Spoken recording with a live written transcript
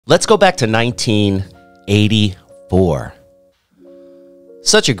Let's go back to 1984.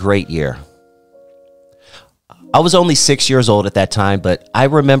 Such a great year. I was only 6 years old at that time, but I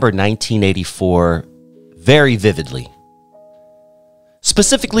remember 1984 very vividly.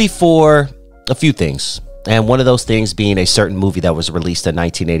 Specifically for a few things. And one of those things being a certain movie that was released in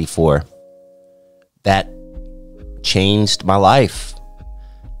 1984 that changed my life.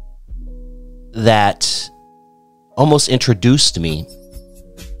 That almost introduced me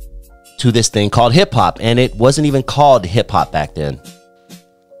to this thing called hip hop. And it wasn't even called hip hop back then.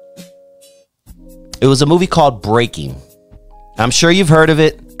 It was a movie called Breaking. I'm sure you've heard of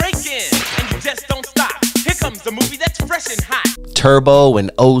it. Breakin, and you just don't stop. Here comes the movie that's fresh and hot. Turbo and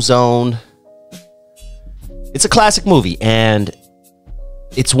Ozone. It's a classic movie, and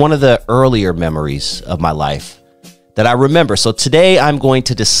it's one of the earlier memories of my life that I remember. So today I'm going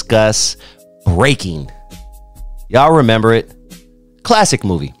to discuss Breaking. Y'all remember it? Classic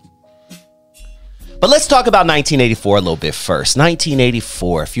movie. But let's talk about 1984 a little bit first.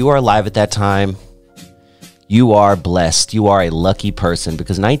 1984, if you are alive at that time, you are blessed. You are a lucky person,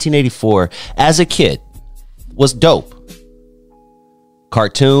 because 1984, as a kid, was dope.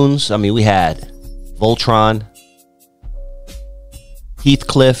 Cartoons, I mean, we had Voltron,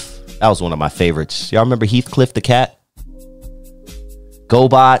 Heathcliff. That was one of my favorites. Y'all remember Heathcliff the cat?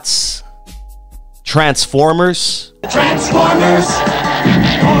 GoBots, Transformers. Transformers,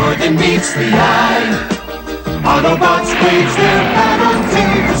 more than meets the eye. Autobots wage their battle to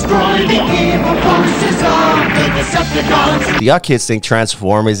destroy the evil forces of the Decepticons. Do y'all kids think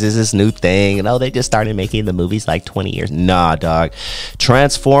Transformers is this new thing? And oh, they just started making the movies like 20 years. Nah, dog.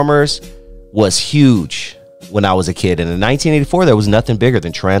 Transformers was huge when I was a kid. And in 1984, there was nothing bigger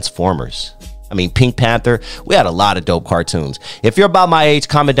than Transformers. I mean, Pink Panther. We had a lot of dope cartoons. If you're about my age,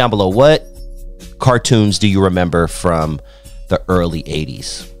 comment down below. What cartoons do you remember from the early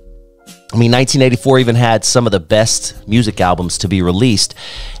 80s? I mean, 1984 even had some of the best music albums to be released.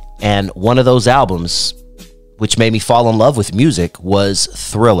 And one of those albums, which made me fall in love with music, was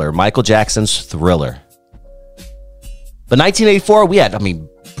Thriller, Michael Jackson's Thriller. But 1984, we had, I mean,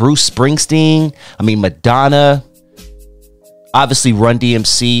 Bruce Springsteen, I mean, Madonna, obviously Run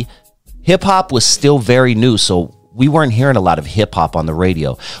DMC. Hip hop was still very new, so we weren't hearing a lot of hip hop on the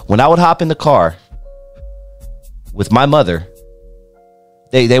radio. When I would hop in the car with my mother,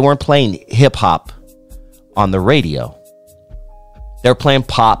 they weren't playing hip hop on the radio. They were playing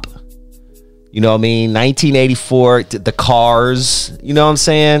pop. You know what I mean? 1984, the Cars, you know what I'm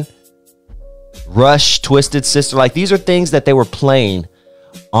saying? Rush, Twisted Sister, like these are things that they were playing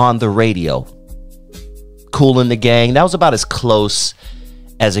on the radio. Kool and the Gang, that was about as close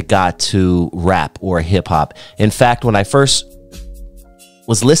as it got to rap or hip hop. In fact, when I first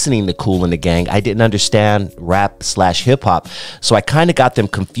was listening to Kool and the Gang, I didn't understand rap / hip hop. So I kind of got them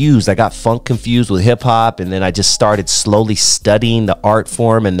confused. I got funk confused with hip hop. And then I just started slowly studying the art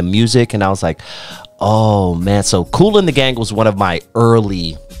form and the music. And I was like, oh man. So Kool and the Gang was one of my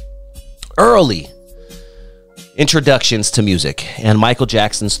early introductions to music, and Michael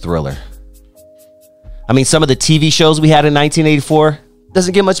Jackson's Thriller. I mean, some of the TV shows we had in 1984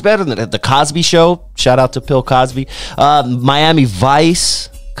 doesn't get much better than that. The Cosby Show, shout out to Bill Cosby. Miami Vice,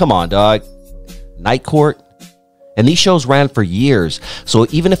 come on, dog. Night Court. And these shows ran for years. So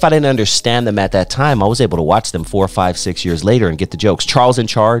even if I didn't understand them at that time, I was able to watch them 4, 5, 6 years later and get the jokes. Charles in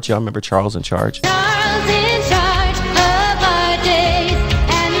Charge. Y'all remember Charles in Charge? Charles in charge of our days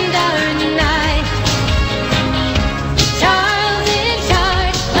and our nights. Charles in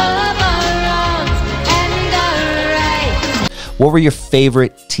charge of our wrongs and our rights. What were your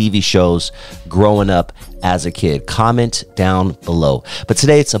favorite TV shows growing up as a kid? Comment down below. But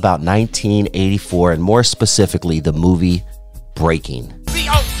today it's about 1984, and more specifically, the movie Breaking. The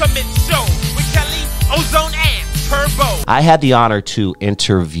ultimate show with Kelly, Ozone, and Turbo. I had the honor to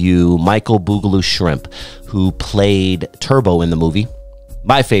interview Michael Boogaloo Shrimp, who played Turbo in the movie.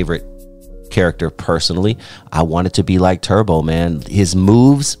 My favorite character, personally. I wanted to be like Turbo, man. His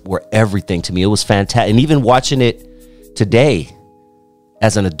moves were everything to me. It was fantastic. And even watching it today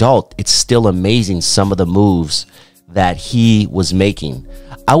as an adult, it's still amazing, some of the moves that he was making.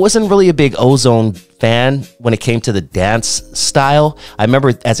 I wasn't really a big Ozone fan when it came to the dance style. I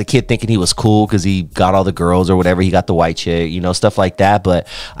remember as a kid thinking he was cool because he got all the girls or whatever. He got the white chick, you know, stuff like that. But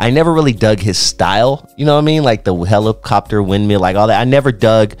I never really dug his style. You know what I mean? Like the helicopter windmill, like all that. I never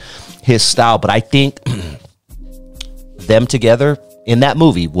dug his style. But I think them together in that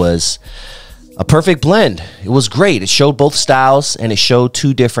movie was a perfect blend. It was great. It showed both styles, and it showed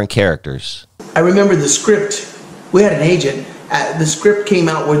two different characters. I remember the script. We had an agent. The script came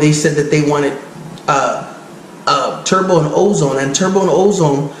out where they said that they wanted Turbo and Ozone, and Turbo and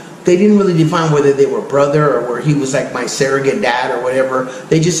Ozone, they didn't really define whether they were brother or where he was like my surrogate dad or whatever.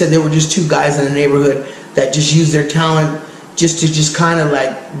 They just said they were just two guys in the neighborhood that just used their talent just to just kind of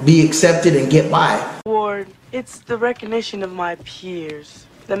like be accepted and get by. Ward, it's the recognition of my peers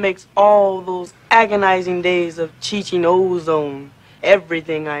that makes all those agonizing days of teaching Ozone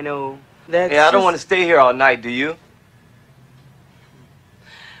everything I know. Yeah, I don't want to stay here all night, do you?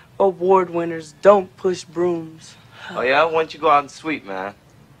 Award winners don't push brooms. Oh yeah? Why don't you go out and sweep, man?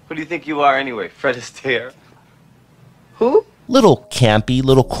 Who do you think you are anyway, Fred Astaire? Who? Little campy,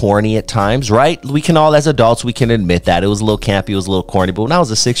 little corny at times, right? We can all, as adults, we can admit that. It was a little campy, it was a little corny. But when I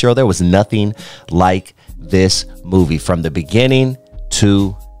was a 6-year-old, there was nothing like this movie from the beginning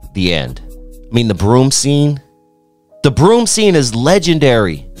to the end. I mean, the broom scene. The broom scene is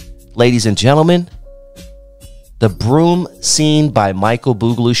legendary, ladies and gentlemen. The broom scene by Michael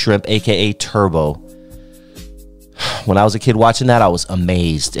Boogaloo Shrimp, a.k.a. Turbo. When I was a kid watching that, I was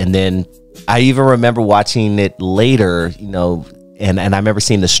amazed. And then I even remember watching it later, you know, and I remember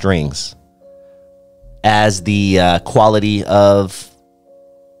seeing the strings. As the quality of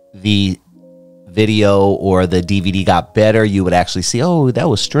the video or the DVD got better, you would actually see, oh, that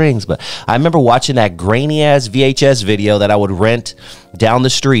was strings. But I remember watching that grainy ass VHS video that I would rent down the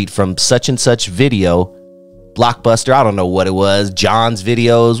street from such and such video, Blockbuster, I don't know what it was, John's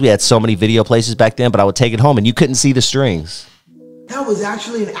Videos. We had so many video places back then, but I would take it home and you couldn't see the strings. That was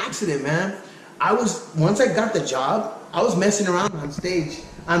actually an accident, man. Once I got the job, I was messing around on stage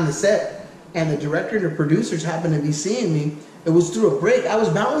on the set, and the director and the producers happened to be seeing me. It was through a break. I was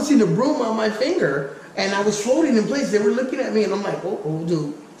balancing a broom on my finger, and I was floating in place. They were looking at me, and I'm like, oh,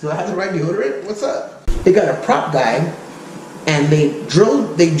 dude, do I have the right deodorant? What's up? They got a prop guy, and they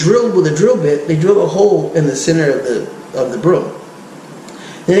drilled with a drill bit. They drilled a hole in the center of the broom.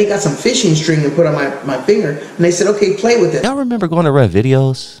 Then they got some fishing string and put on my finger, and they said, okay, play with it. Y'all remember going to rent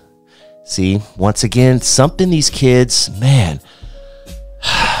videos? See, once again, something these kids, man,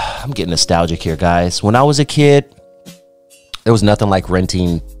 I'm getting nostalgic here, guys. When I was a kid, there was nothing like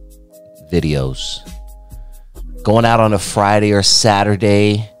renting videos. Going out on a Friday or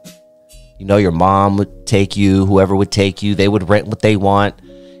Saturday, you know, your mom would take you, whoever would take you, they would rent what they want,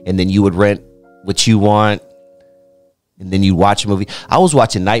 and then you would rent what you want, and then you watch a movie. I was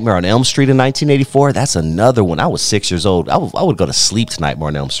watching Nightmare on Elm Street in 1984. That's another one. I was 6 years old. I would go to sleep to Nightmare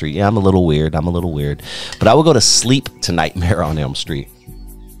on Elm Street. Yeah, I'm a little weird. But I would go to sleep to Nightmare on Elm Street.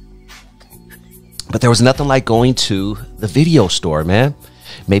 But there was nothing like going to the video store, man.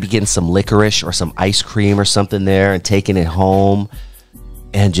 Maybe getting some licorice or some ice cream or something there and taking it home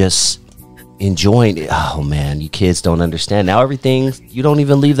and just enjoying it. Oh, man, you kids don't understand. Now everything, you don't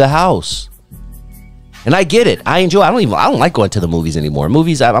even leave the house. And I get it. I enjoy. I don't like going to the movies anymore.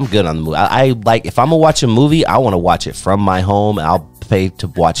 Movies, I'm good on the movie. I like, if I'm gonna watch a movie, I want to watch it from my home. I'll pay to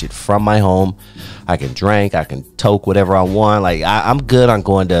watch it from my home. I can drink, I can toke whatever I want. Like I'm good on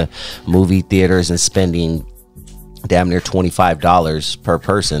going to movie theaters and spending damn near $25 per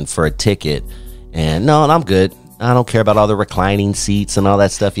person for a ticket. And no, I'm good. I don't care about all the reclining seats and all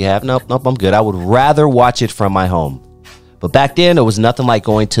that stuff you have. Nope, I'm good. I would rather watch it from my home. But back then, there was nothing like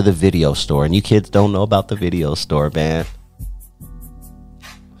going to the video store. And you kids don't know about the video store, man.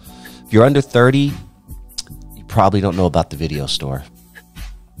 If you're under 30, you probably don't know about the video store.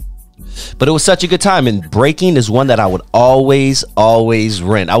 But it was such a good time. And Breaking is one that I would always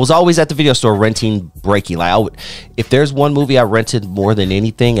rent. I was always at the video store renting Breaking. Like if there's one movie I rented more than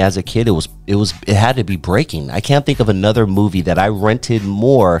anything as a kid, it had to be Breaking. I can't think of another movie that I rented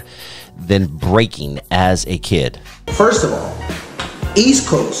more than Breaking as a kid. First of all, East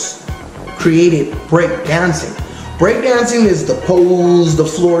Coast created break dancing. Break dancing is the pose, the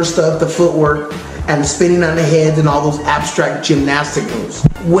floor stuff, the footwork, and the spinning on the heads and all those abstract gymnastic moves.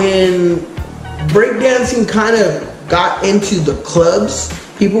 When breakdancing kind of got into the clubs,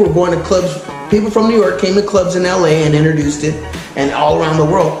 people were going to clubs. People from New York came to clubs in LA and introduced it, and all around the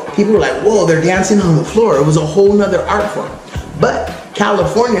world, people were like, whoa, they're dancing on the floor. It was a whole nother art form. But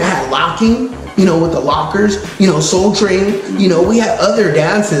California had locking, you know, with the lockers, you know, Soul Train, you know, we had other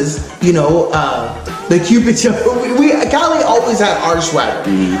dances, you know, the Cupid show. Cali always had our swagger.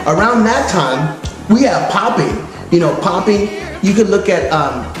 Around that time, we had popping, you know, popping. You could look at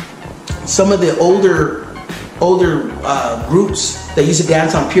some of the older groups that used to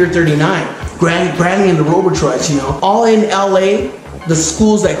dance on Pier 39, Granny and the Robotroids, you know, all in LA. The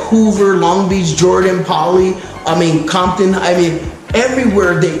schools like Hoover, Long Beach, Jordan, Poly, Compton,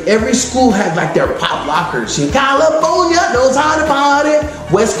 everywhere, every school had like their pop lockers. You know, California knows how to party.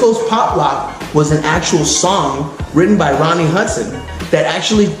 West Coast Pop Lock was an actual song written by Ronnie Hudson. that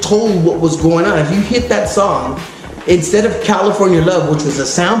actually told what was going on. If you hit that song, instead of California Love, which was a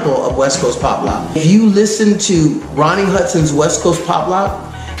sample of West Coast Pop Lock, if you listen to Ronnie Hudson's West Coast Pop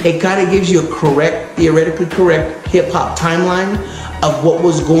Lock, it kind of gives you a correct, theoretically correct hip-hop timeline of what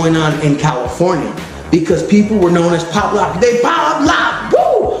was going on in California. Because people were known as Pop Lock. They pop lock,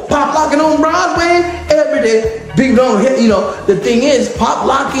 woo! Pop locking on Broadway every day. People don't hit, you know, the thing is, pop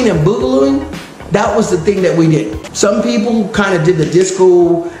locking and boogalooing, that was the thing that we did. Some people kind of did the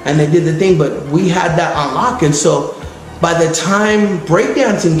disco and they did the thing, but we had that on lock. And so by the time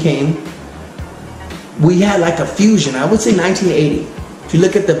breakdancing came, we had like a fusion. I would say 1980. If you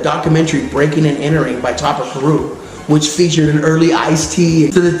look at the documentary Breaking and Entering by Topper Peru, which featured an early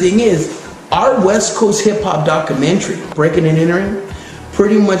Ice-T. So the thing is, our West Coast hip hop documentary, Breaking and Entering,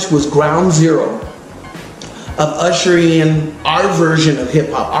 pretty much was ground zero of ushering in our version of hip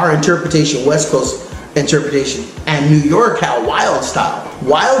hop, our interpretation, West Coast interpretation. And New York had Wild Style.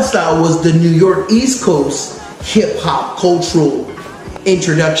 Wild Style was the New York East Coast hip hop cultural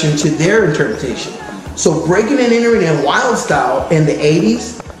introduction to their interpretation. So Breaking and Entering and Wild Style in the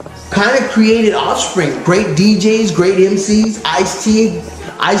 80s kind of created offspring. Great DJs, great MCs. Ice-T.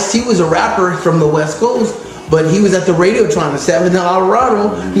 Ice-T was a rapper from the West Coast, but he was at the Radiotron in 7th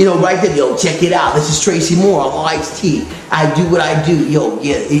Colorado, you know, right there. Yo, check it out. This is Tracy Moore. I'm Ice-T. I do what I do. Yo,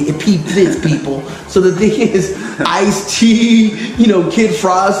 yeah, peep this, people. So the thing is, Ice-T, you know, Kid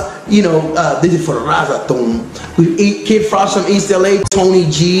Frost, you know, this is for the Razathon. Kid Frost from East LA, Tony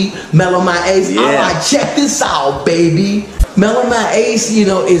G, Mellow My Ace. Yeah. I'm like, check this out, baby. Mellow My Ace, you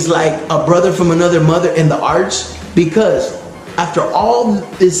know, is like a brother from another mother in the arts, because after all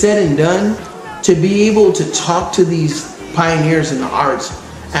is said and done, to be able to talk to these pioneers in the arts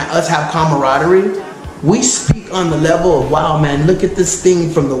and us have camaraderie, we speak on the level of, wow, man, look at this thing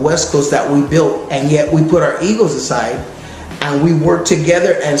from the West Coast that we built, and yet we put our egos aside and we work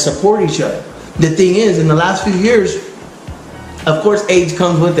together and support each other. The thing is, in the last few years, of course, age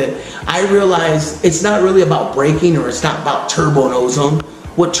comes with it. I realized it's not really about breaking, or it's not about Turbo and Ozone.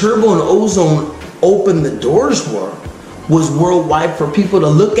 What Turbo and Ozone opened the doors for was worldwide, for people to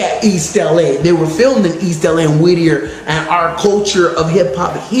look at East LA. They were filmed in East LA and Whittier, and our culture of hip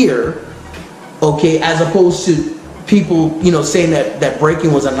hop here, okay, as opposed to people, you know, saying that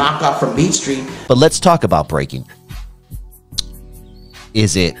breaking was a knockoff from Beat Street. But let's talk about breaking.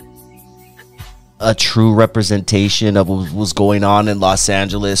 Is it a true representation of what was going on in Los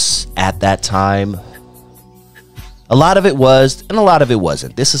Angeles at that time? A lot of it was, and a lot of it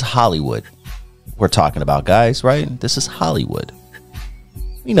wasn't. This is Hollywood we're talking about, guys, right? This is Hollywood.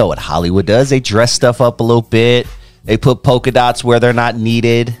 You know what Hollywood does. They dress stuff up a little bit. They put polka dots where they're not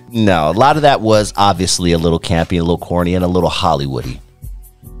needed. No, a lot of that was obviously a little campy, a little corny, and a little Hollywoody.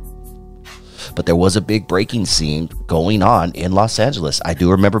 But there was a big breaking scene going on in Los Angeles. I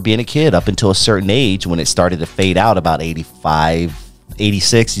do remember being a kid up until a certain age when it started to fade out about 85,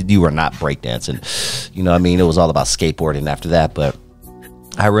 86. You were not breakdancing. You know what I mean? It was all about skateboarding after that. But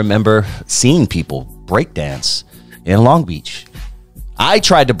I remember seeing people breakdance in Long Beach. I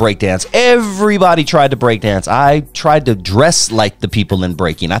tried to breakdance. Everybody tried to breakdance. I tried to dress like the people in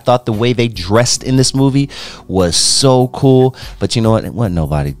breaking. I thought the way they dressed in this movie was so cool. But you know what? It wasn't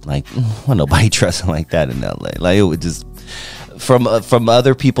nobody dressing like that in LA. Like, it was just from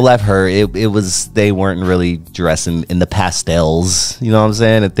other people I've heard, it was, they weren't really dressing in the pastels, you know what I'm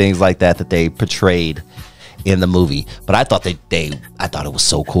saying, and things like that they portrayed in the movie. But I thought I thought it was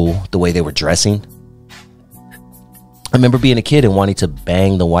so cool the way they were dressing. I remember being a kid and wanting to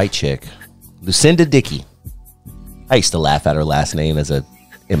bang the white chick, Lucinda Dickey. I used to laugh at her last name as a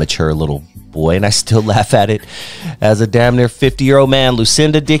immature little boy, and I still laugh at it as a damn near 50-year-old man.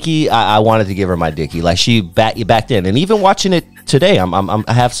 Lucinda Dickey, I wanted to give her my Dickey, like she back then. And even watching it today,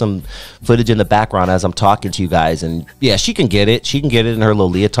 I have some footage in the background as I'm talking to you guys, and yeah, she can get it. She can get it in her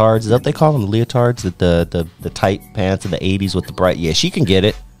little leotards. Is that what they call them, leotards? The tight pants in the 80s with the bright. Yeah, she can get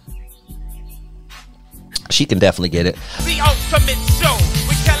it. She can definitely get it. The ultimate show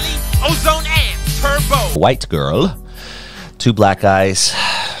with Kelly, Ozone, and Turbo. White girl, two black guys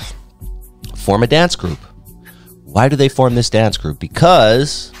form a dance group. Why do they form this dance group?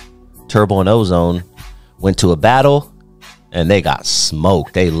 Because Turbo and Ozone went to a battle and they got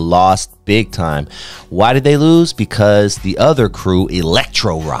smoked. They lost big time. Why did they lose? Because the other crew,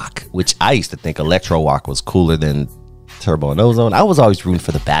 Electro Rock, which I used to think Electro Rock was cooler than Turbo and Ozone. I was always rooting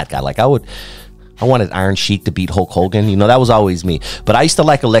for the bad guy. Like, I wanted Iron Sheik to beat Hulk Hogan. You know, that was always me. But I used to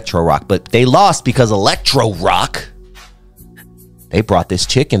like Electro Rock. But they lost because Electro Rock, they brought this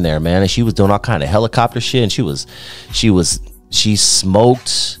chick in there, man. And she was doing all kind of helicopter shit. And she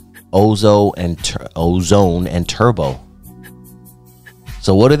smoked Ozone and Turbo.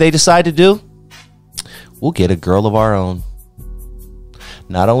 So what do they decide to do? We'll get a girl of our own.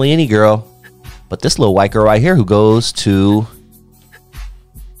 Not only any girl, but this little white girl right here who goes to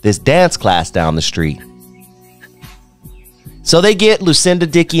this dance class down the street. So they get Lucinda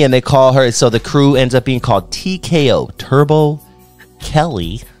Dickey and they call her. So the crew ends up being called TKO, Turbo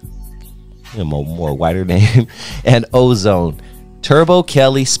Kelly, a more wider name, and Ozone. Turbo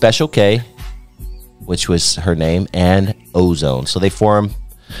Kelly, Special K, which was her name, and Ozone. So they form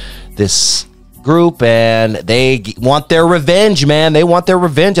this group and they want their revenge, man. They want their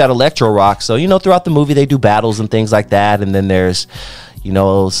revenge at Electro Rock. So, you know, throughout the movie they do battles and things like that. And then there's, you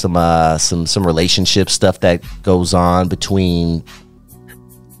know, some relationship stuff that goes on between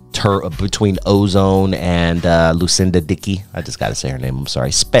Ozone and Lucinda Dickey. I just got to say her name. I'm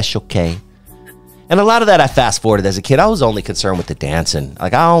sorry. Special K. And a lot of that I fast forwarded as a kid. I was only concerned with the dancing.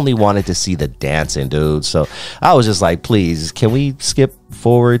 Like, I only wanted to see the dancing, dude. So I was just like, please, can we skip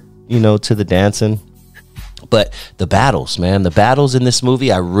forward, you know, to the dancing? But the battles, man, the battles in this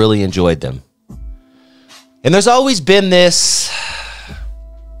movie, I really enjoyed them. And there's always been this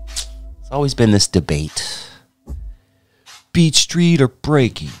debate. Beat Street or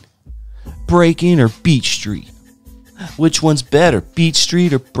Breaking? Breaking or Beat Street? Which one's better, Beat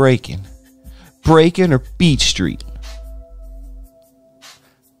Street or Breaking? Breaking or Beat Street?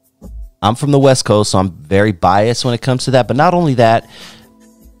 I'm from the West Coast, so I'm very biased when it comes to that. But not only that,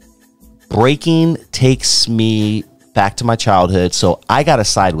 Breaking takes me back to my childhood, so I got to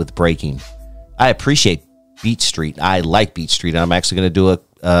side with Breaking. I appreciate Beat Street. I like Beat Street. I'm actually going to do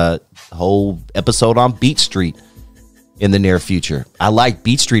a whole episode on Beat Street in the near future. I like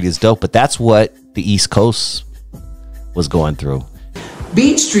Beat Street is dope, but that's what the East Coast was going through.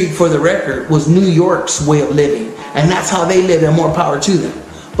 Beat Street, for the record, was New York's way of living, and that's how they live, and more power to them.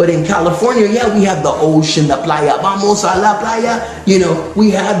 But in California, yeah, we have the ocean, the playa, vamos a la playa. You know, we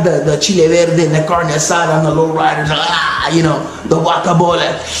have the chile verde, the carne asada, and the lowriders, you know, the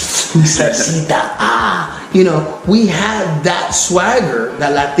guacamole, salsita, you know, we have that swagger,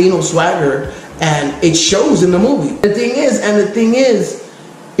 that Latino swagger, and it shows in the movie. The thing is,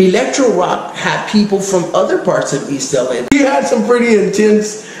 Electro Rock had people from other parts of East LA. We had some pretty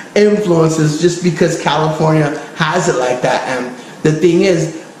intense influences just because California has it like that. And the thing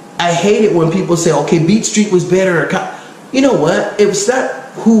is, I hate it when people say, okay, Beat Street was better. You know what? It's not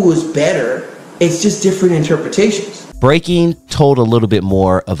who was better. It's just different interpretations. Breaking told a little bit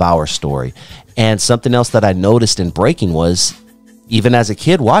more of our story. And something else that I noticed in Breaking was, even as a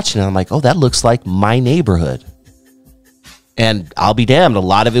kid watching it, I'm like, oh, that looks like my neighborhood. And I'll be damned, a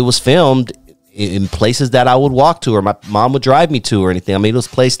lot of it was filmed in places that I would walk to or my mom would drive me to or anything. I mean, it was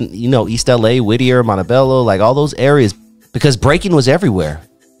placed in, you know, East LA, Whittier, Montebello, like all those areas, because Breaking was everywhere.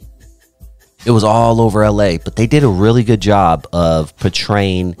 It was all over LA, but they did a really good job of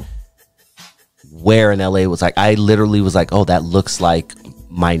portraying where in LA was like. I literally was like, oh, that looks like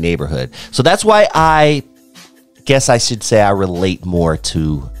my neighborhood. So that's why I guess I should say I relate more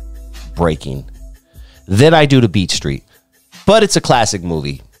to Breaking than I do to Beat Street. But it's a classic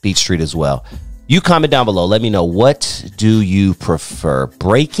movie, Beat Street as well. You comment down below. Let me know, what do you prefer,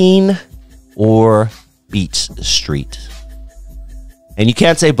 Breaking or Beat Street? And you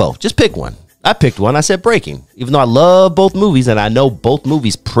can't say both. Just pick one. I picked one. I said Breaking. Even though I love both movies and I know both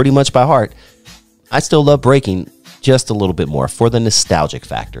movies pretty much by heart, I still love Breaking just a little bit more for the nostalgic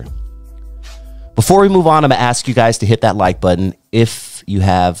factor. Before we move on, I'm going to ask you guys to hit that like button. If you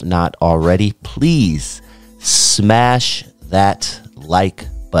have not already, please smash that like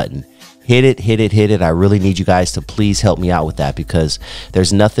button. Hit it, hit it, hit it. I really need you guys to please help me out with that, because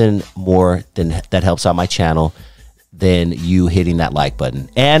there's nothing more than that helps out my channel than you hitting that like button.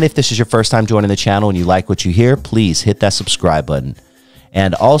 And if this is your first time joining the channel and you like what you hear, please hit that subscribe button.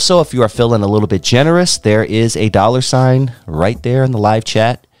 And also, if you are feeling a little bit generous, there is a $sign right there in the live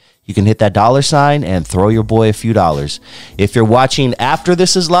chat. You can hit that $sign and throw your boy a few dollars. If you're watching after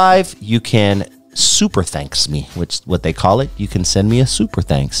this is live, you can super thanks me, which what they call it. You can send me a super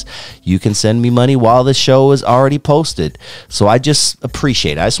thanks. You can send me money while the show is already posted. So I just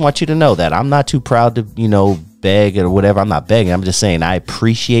appreciate it. I just want you to know that I'm not too proud to, you know, beg or whatever. I'm not begging. I'm just saying I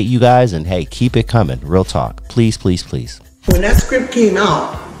appreciate you guys, and hey, keep it coming. Real talk. Please, please, please. When that script came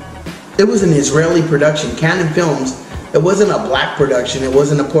out, it was an Israeli production, Canon Films. It wasn't a black production. It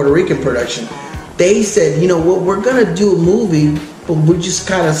wasn't a Puerto Rican production. They said, you know what, we're gonna do a movie, but we just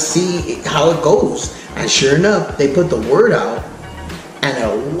kind of see how it goes. And sure enough, they put the word out, and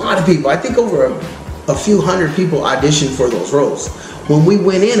a lot of people, I think over a few hundred people auditioned for those roles. When we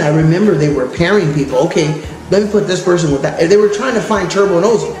went in, I remember they were pairing people. Okay, let me put this person with that. And they were trying to find Turbo and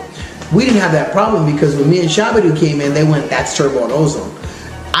Ozone. We didn't have that problem, because when me and Shabadoo came in, they went, that's Turbo and Ozone.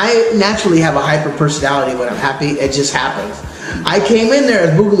 I naturally have a hyper personality when I'm happy. It just happens. I came in there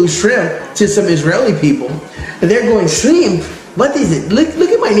as Boogaloo Shrimp to some Israeli people, and they're going, shrimp? What is it? Look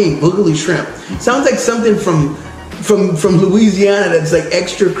at my name, Boogaloo Shrimp. Sounds like something from Louisiana that's like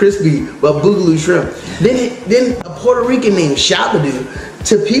extra crispy, but Boogaloo Shrimp. Then a Puerto Rican named Shabadoo.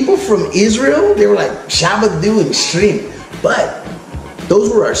 To people from Israel, they were like Shabadoo and Shrimp. But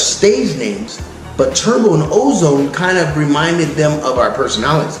those were our stage names. But Turbo and Ozone kind of reminded them of our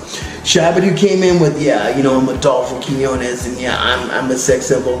personalities. Shabadoo came in with, yeah, you know, I'm Adolfo Quinones, and yeah, I'm a sex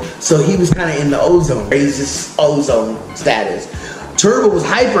symbol. So he was kind of in the Ozone. He's just Ozone status. Turbo was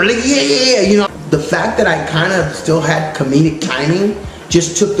hyper, like, yeah, you know. The fact that I kind of still had comedic timing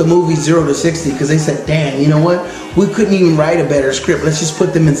just took the movie 0 to 60, because they said, damn, you know what? We couldn't even write a better script. Let's just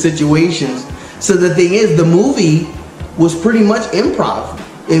put them in situations. So the thing is, the movie was pretty much improv.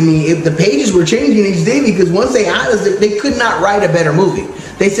 I mean, if the pages were changing each day, because once they had us, they could not write a better movie.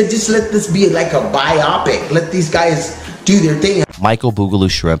 They said, just let this be like a biopic. Let these guys do their thing. Michael Boogaloo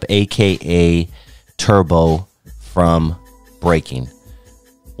Shrimp, a.k.a. Turbo from Breaking.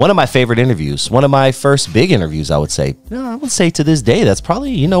 One of my favorite interviews, one of my first big interviews, I would say. I would say to this day, that's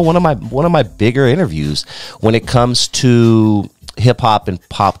probably, you know, one of my bigger interviews when it comes to hip hop and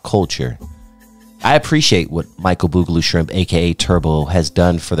pop culture. I appreciate what Michael Boogaloo Shrimp, aka Turbo, has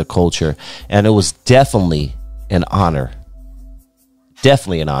done for the culture, and it was definitely an honor.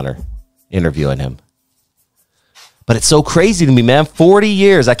 Definitely an honor interviewing him. But it's so crazy to me, man. 40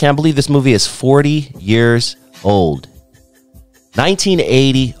 years. I can't believe this movie is 40 years old.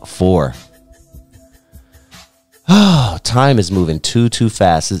 1984. Oh, time is moving too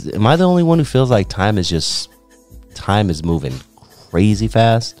fast. Am I the only one who feels like time is moving crazy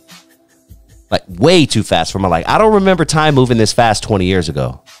fast? Like way too fast for my life. I don't remember time moving this fast 20 years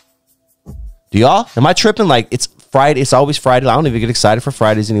ago. Do y'all? Am I tripping? Like, it's Friday. It's always Friday. I don't even get excited for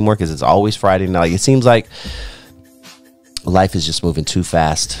Fridays anymore because it's always Friday now. Like, it seems like life is just moving too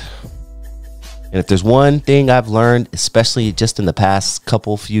fast. And if there's one thing I've learned, especially just in the past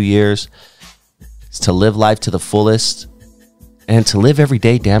few years, is to live life to the fullest and to live every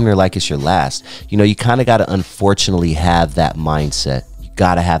day damn near like it's your last. You know, you kind of got to unfortunately have that mindset. You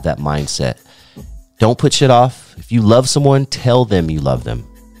got to have that mindset. Don't put shit off. If you love someone, tell them you love them.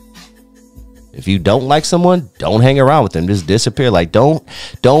 If you don't like someone, don't hang around with them. Just disappear. Like, don't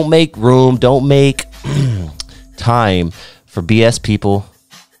make room. Don't make time for BS people.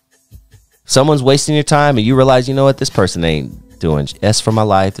 Someone's wasting your time and you realize, you know what, this person ain't doing S for my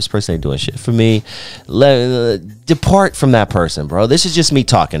life. This person ain't doing shit for me. Depart from that person, bro. This is just me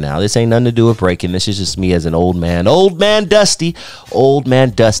talking now. This ain't nothing to do with breaking. This is just me as an old man Dusty,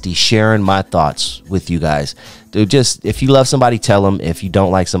 sharing my thoughts with you guys. Dude, just, if you love somebody, tell them. If you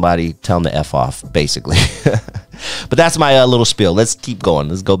don't like somebody, tell them to F off, basically. But that's my little spiel. Let's keep going.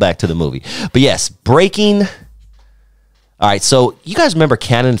 Let's go back to the movie. But yes, Breaking. All right, so you guys remember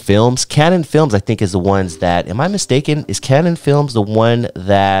Canon Films? Canon Films, I think, is the ones that, am I mistaken? Is Canon Films the one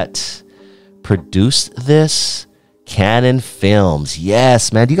that produced this? Canon Films,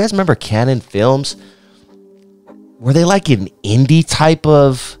 yes, man. Do you guys remember Canon Films? Were they like an indie type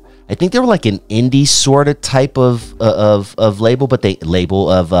of, I think they were like an indie sort of type of label, but they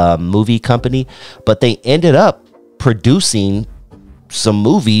movie company, but they ended up producing some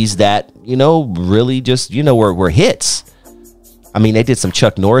movies that, you know, really just, you know, were hits. I mean, they did some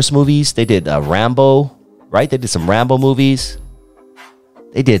Chuck Norris movies. They did Rambo, right? They did some Rambo movies.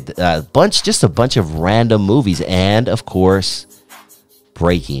 They did just a bunch of random movies. And, of course,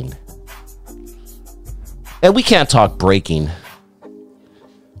 Breaking. And we can't talk Breaking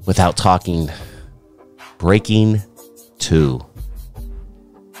without talking Breaking 2.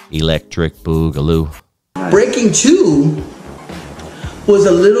 Electric Boogaloo. Breaking 2 was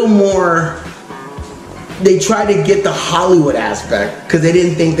a little more... They tried to get the Hollywood aspect because they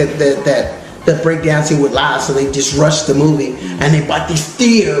didn't think that breakdancing would last, so they just rushed the movie and they bought these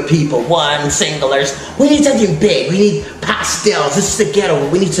theater people, singlers. We need something big. We need pastels. This is the ghetto.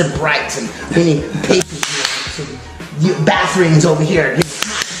 We need some brights and we need bathrooms over here.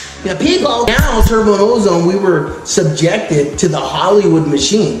 You know, people now, Turbo and Ozone, we were subjected to the Hollywood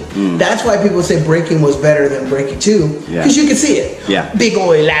machine. That's why people say Breaking was better than Breaking 2, because you can see it. Yeah. Big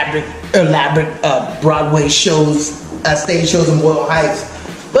old elaborate Broadway shows, stage shows in Boyle Heights.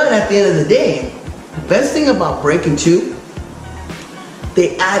 But at the end of the day, the best thing about Breaking 2,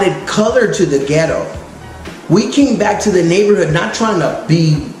 they added color to the ghetto. We came back to the neighborhood not trying to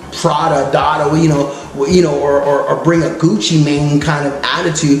be Prada, Dada, or bring a Gucci Mane kind of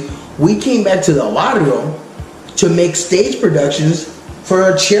attitude. We came back to the barrio to make stage productions for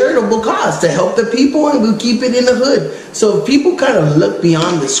a charitable cause to help the people, and we'll keep it in the hood. So if people kind of look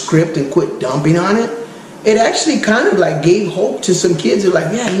beyond the script and quit dumping on it, it actually kind of like gave hope to some kids who are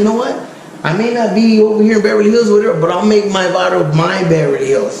like, yeah, you know what? I may not be over here in Beverly Hills or whatever, but I'll make my motto my Beverly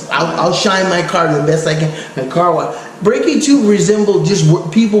Hills. I'll shine my car the best I can. And car wash. Breaking 2 resembled just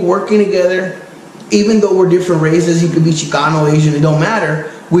people working together. Even though we're different races, you could be Chicano, Asian, it don't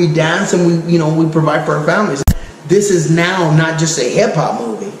matter. We dance and we provide for our families. This is now not just a hip hop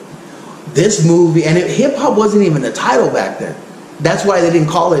movie. This movie, and hip hop wasn't even the title back then. That's why they didn't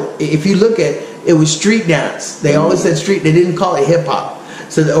call it. If you look at it, was street dance. They always said street. They didn't call it hip hop.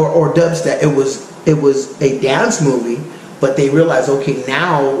 So or dubstep. It was a dance movie, but they realized, okay,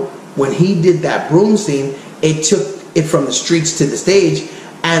 now when he did that broom scene, it took it from the streets to the stage.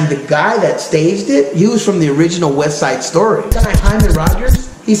 And the guy that staged it, he was from the original West Side Story. The guy Hyman Rogers,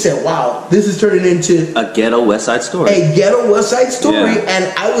 he said, wow, this is turning into a ghetto West Side Story. A ghetto West Side Story. Yeah.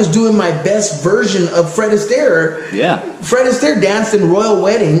 And I was doing my best version of Fred Astaire. Yeah. Fred Astaire danced in Royal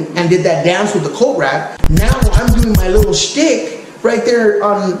Wedding and did that dance with the coat rack. Now I'm doing my little shtick right there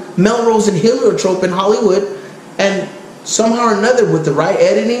on Melrose and Heliotrope in Hollywood. And somehow or another, with the right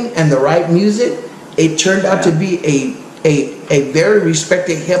editing and the right music, it turned out to be a very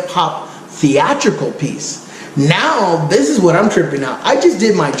respected hip-hop theatrical piece. Now, this is what I'm tripping out. I just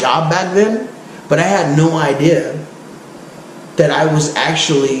did my job back then, but I had no idea that I was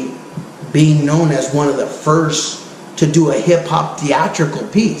actually being known as one of the first to do a hip-hop theatrical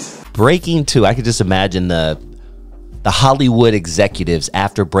piece. Breaking 2, I could just imagine the Hollywood executives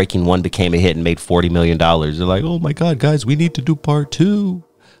after Breaking 1 became a hit and made $40 million. They're like, oh my God, guys, we need to do part 2.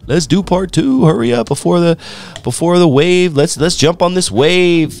 Let's do part 2. Hurry up before the wave. Let's jump on this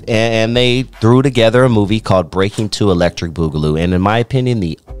wave. And they threw together a movie called Breaking 2 Electric Boogaloo. And in my opinion,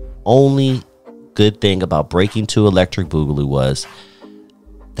 the only good thing about Breaking 2 Electric Boogaloo was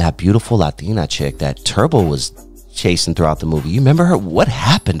that beautiful Latina chick that Turbo was chasing throughout the movie. You remember her? What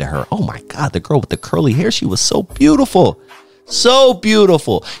happened to her? Oh my God, the girl with the curly hair. She was so beautiful. So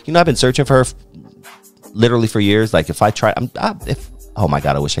beautiful. You know, I've been searching for her literally for years. Like if I try, oh my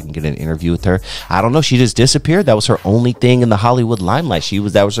God, I wish I could get an interview with her. I don't know. She just disappeared. That was her only thing in the Hollywood limelight.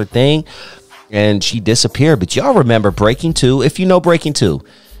 That was her thing. And she disappeared. But y'all remember Breaking 2? If you know Breaking 2,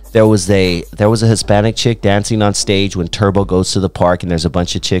 there was a Hispanic chick dancing on stage when Turbo goes to the park, and there's a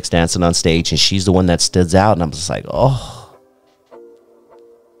bunch of chicks dancing on stage, and she's the one that stands out. And I'm just like, oh.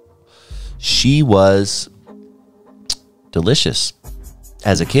 She was delicious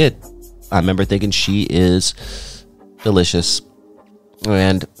as a kid. I remember thinking she is delicious.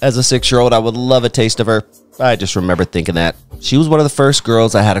 And as a 6-year-old, I would love a taste of her. I just remember thinking that she was one of the first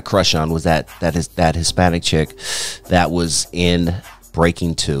girls I had a crush on. Was that Hispanic chick that was in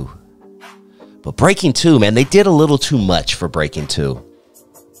Breaking 2. But Breaking 2, man, they did a little too much for Breaking 2.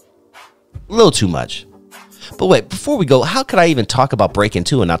 A little too much. But wait, before we go, how could I even talk about Breaking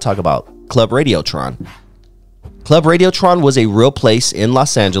 2 and not talk about Club Radiotron? Club Radiotron was a real place in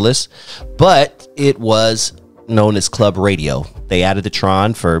Los Angeles, but it was known as Club Radio. They added the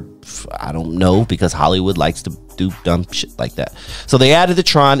Tron for I don't know, because Hollywood likes to do dumb shit like that. So they added the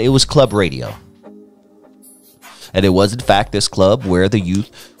Tron. It was Club Radio. And it was, in fact, this club where the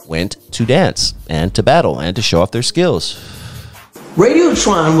youth went to dance and to battle and to show off their skills.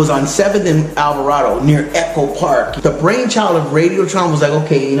 Radiotron was on 7th and Alvarado near Echo Park. The brainchild of Radiotron was like,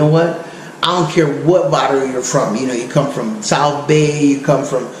 okay, you know what? I don't care what barrio you're from. You know, you come from South Bay, you come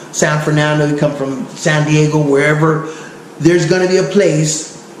from San Fernando, you come from San Diego, wherever. There's going to be a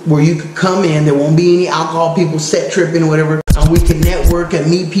place where you could come in. There won't be any alcohol, people set tripping or whatever. And we can network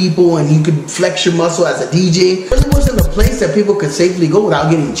and meet people, and you could flex your muscle as a DJ. It really wasn't a place that people could safely go without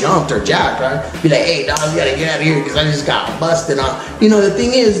getting jumped or jacked, right? Be like, hey, dog, you gotta get out of here because I just got busted on. You know, the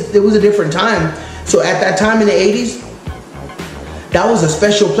thing is, it was a different time. So at that time in the 80s, that was a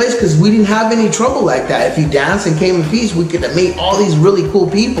special place because we didn't have any trouble like that. If you danced and came in peace, we could have made all these really cool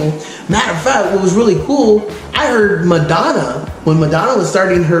people. Matter of fact, what was really cool, I heard Madonna, when Madonna was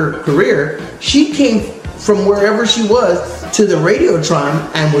starting her career, she came from wherever she was to the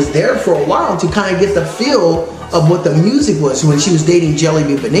Radiotron and was there for a while to kind of get the feel of what the music was when she was dating Jelly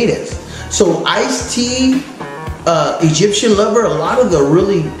Bean Benitez. So Ice-T, Egyptian Lover, a lot of the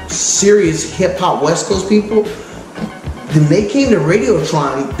really serious hip-hop West Coast people, when they came to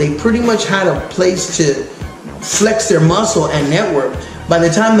Radiotron, they pretty much had a place to flex their muscle and network. By the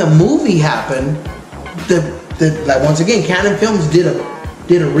time the movie happened, like once again, Canon Films did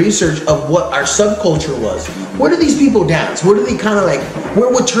did a research of what our subculture was. Where do these people dance? Where do they kind of like, where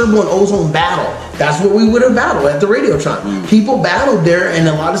would Turbo and Ozone battle? That's where we would have battled, at the Radiotron. People battled there, and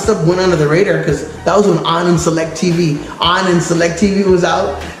a lot of stuff went under the radar because that was when On and Select TV was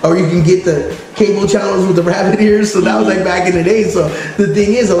out, or you can get the cable channels with the rabbit ears. So that was like back in the day. So the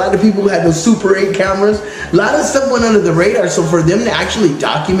thing is, a lot of people had those Super 8 cameras. A lot of stuff went under the radar. So for them to actually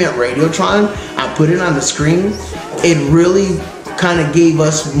document Radiotron and put it on the screen, it really kind of gave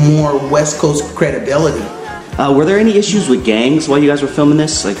us more West Coast credibility. Were there any issues with gangs while you guys were filming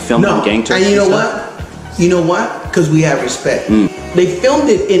this? Like filming gang turns? And you know what? You know what? Because we have respect. They filmed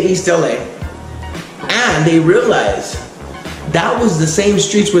it in East LA, and they realized that was the same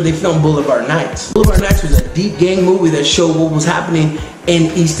streets where they filmed Boulevard Nights. Boulevard Nights was a deep gang movie that showed what was happening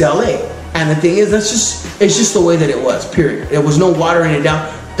in East LA. And the thing is, it's just the way that it was, period. There was no watering it down.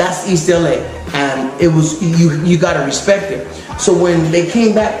 That's East LA, and it was, you gotta respect it. So when they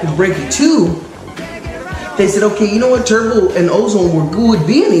came back to Breaking 2, they said, okay, you know what, Turbo and Ozone would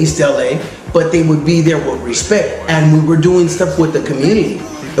be in East LA, but they would be there with respect, and we were doing stuff with the community.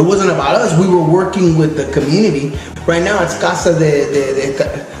 It wasn't about us, we were working with the community. Right now it's Casa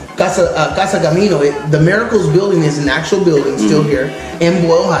Camino. The Miracles building is an actual building still here in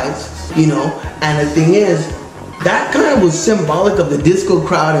Boyle Heights, you know, and the thing is, that kind of was symbolic of the disco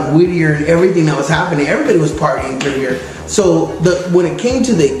crowd in Whittier and everything that was happening. Everybody was partying through here. So when it came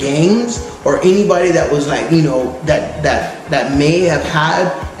to the gangs or anybody that was like, you know, that may have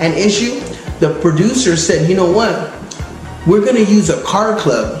had an issue, the producer said, you know what, we're gonna use a car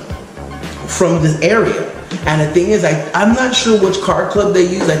club from this area. And the thing is, I'm not sure which car club they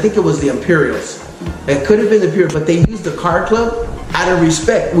used. I think it was the Imperials. It could have been the Imperials, but they used the car club out of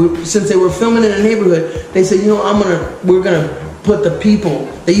respect. Since they were filming in a neighborhood, they said, you know, we're gonna put the people.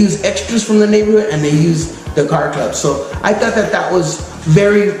 They use extras from the neighborhood and they use the car club. So I thought that was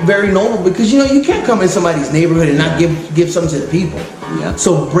very, very noble, because you know, you can't come in somebody's neighborhood and not give something to the people. Yeah.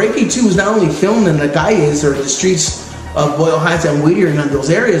 So Breaking 2 was not only filmed in the calles or the streets of Boyle Heights and Whittier and those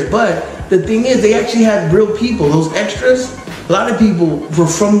areas, but the thing is, they actually had real people. Those extras, a lot of people were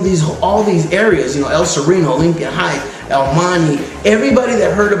from all these areas, you know, El Sereno, Lincoln Heights, El Monte. Everybody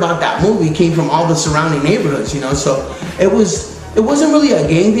that heard about that movie came from all the surrounding neighborhoods, you know, so it wasn't really a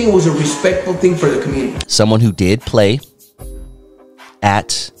gang thing, it was a respectful thing for the community. Someone who did play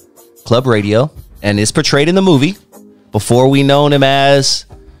at Club Radio and is portrayed in the movie. Before we known him as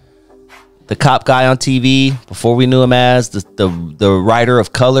the cop guy on TV, before we knew him as the writer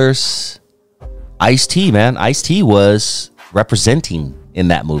of Colors, Ice-T, man. Ice-T was representing in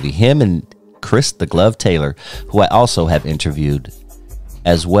that movie. Him and Chris the Glove Taylor, who I also have interviewed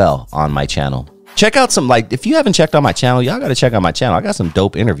as well on my channel. Check out some, like, if you haven't checked out my channel, y'all got to check out my channel. I got some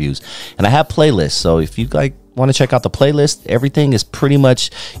dope interviews, and I have playlists. So if you like want to check out the playlist, everything is pretty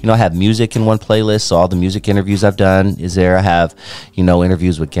much, you know, I have music in one playlist. So all the music interviews I've done is there. I have, you know,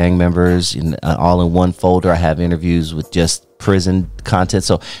 interviews with gang members all in one folder. I have interviews with just prison content.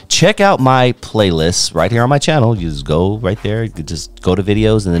 So check out my playlists right here on my channel. You just go right there. You just go to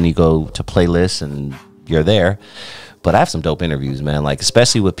videos, and then you go to playlists, and you're there. But I have some dope interviews, man, like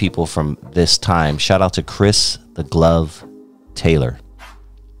especially with people from this time. Shout out to Chris the Glove Taylor.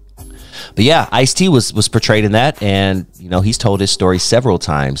 But yeah, Ice-T was portrayed in that, and you know, he's told his story several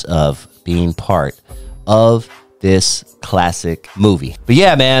times of being part of this classic movie. But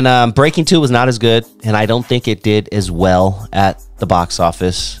yeah, man, Breaking 2 was not as good, and I don't think it did as well at the box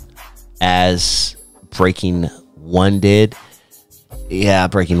office as Breaking 1 did. Yeah,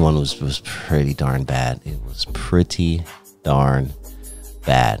 Breaking 1 was pretty darn bad. It was pretty darn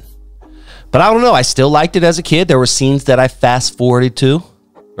bad. But I don't know. I still liked it as a kid. There were scenes that I fast forwarded to,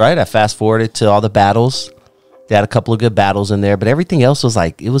 right? I fast forwarded to all the battles. They had a couple of good battles in there, but everything else was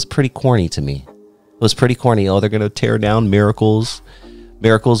like, it was pretty corny to me. It was pretty corny. Oh, they're going to tear down Miracles.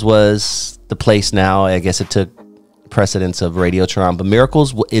 Miracles was the place now. I guess it took precedence of Radiotron, but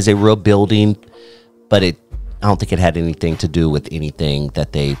Miracles is a real building, but I don't think it had anything to do with anything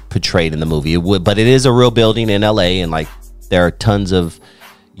that they portrayed in the movie. But it is a real building in LA, and like there are tons of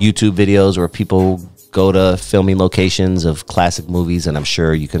YouTube videos where people go to filming locations of classic movies, and I'm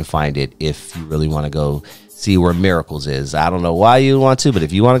sure you can find it if you really want to go see where Miracles is. I don't know why you want to, but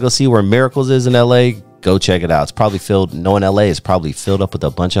if you want to go see where Miracles is in LA, go check it out. It's probably filled, knowing LA is probably filled up with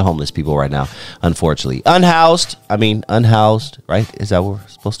a bunch of homeless people right now, unfortunately. Unhoused, right? Is that what we're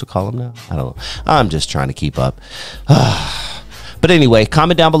supposed to call them now? I don't know. I'm just trying to keep up. But anyway,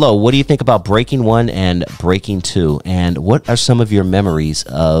 comment down below. What do you think about Breaking 1 and Breaking 2? And what are some of your memories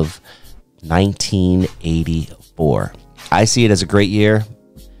of 1984? I see it as a great year.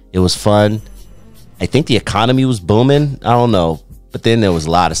 It was fun. I think the economy was booming. I don't know. But then there was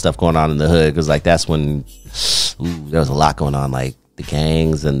a lot of stuff going on in the hood, because like that's when there was a lot going on, like the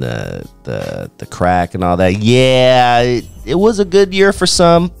gangs and the crack and all that. Yeah, it was a good year for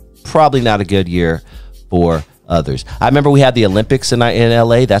some, probably not a good year for others. I remember we had the Olympics in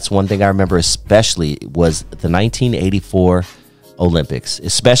LA. That's one thing I remember especially, was the 1984 Olympics,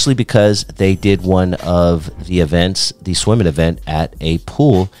 especially because they did one of the events, the swimming event, at a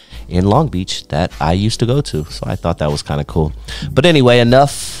pool in Long Beach that I used to go to. So I thought that was kind of cool. But anyway,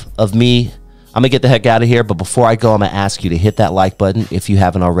 enough of me. I'm gonna get the heck out of here. But before I go, I'm gonna ask you to hit that like button. If you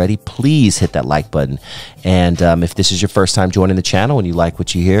haven't already, please hit that like button. And if this is your first time joining the channel and you like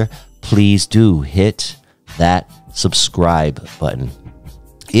what you hear, please do hit that subscribe button.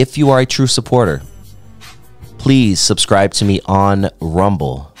 If you are a true supporter, please subscribe to me on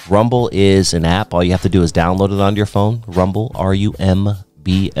Rumble. Rumble is an app. All you have to do is download it on your phone. Rumble, RUMBLE,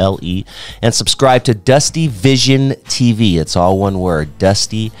 and subscribe to Dusty Vision TV. It's all one word,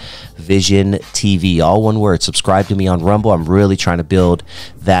 Dusty Vision TV, all one word. Subscribe to me on Rumble. I'm really trying to build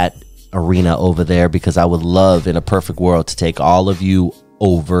that arena over there, because I would love, in a perfect world, to take all of you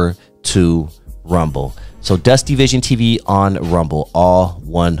over to Rumble. So Dusty Vision TV on Rumble, all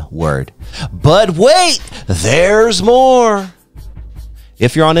one word. But wait, there's more.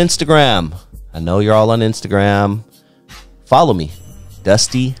 If you're on Instagram, I know you're all on Instagram, follow me,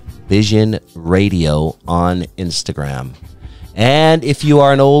 Dusty Vision Radio on Instagram. And if you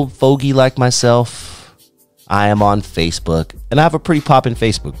are an old fogey like myself, I am on Facebook, and I have a pretty poppin'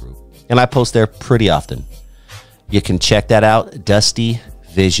 Facebook group, and I post there pretty often. You can check that out, Dusty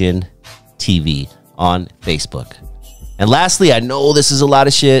Vision TV on Facebook. And lastly, I know this is a lot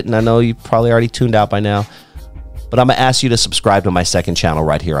of shit, and I know you probably already tuned out by now, but I'm gonna ask you to subscribe to my second channel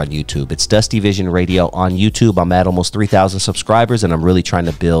right here on YouTube. It's Dusty Vision Radio on YouTube. I'm at almost 3,000 subscribers, and I'm really trying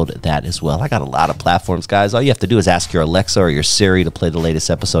to build that as well. I got a lot of platforms, guys. All you have to do is ask your Alexa or your Siri to play the latest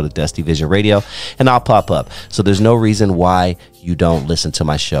episode of Dusty Vision Radio, and I'll pop up. So there's no reason why you don't listen to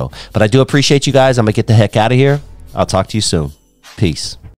my show. But I do appreciate you guys. I'm gonna get the heck out of here. I'll talk to you soon. Peace.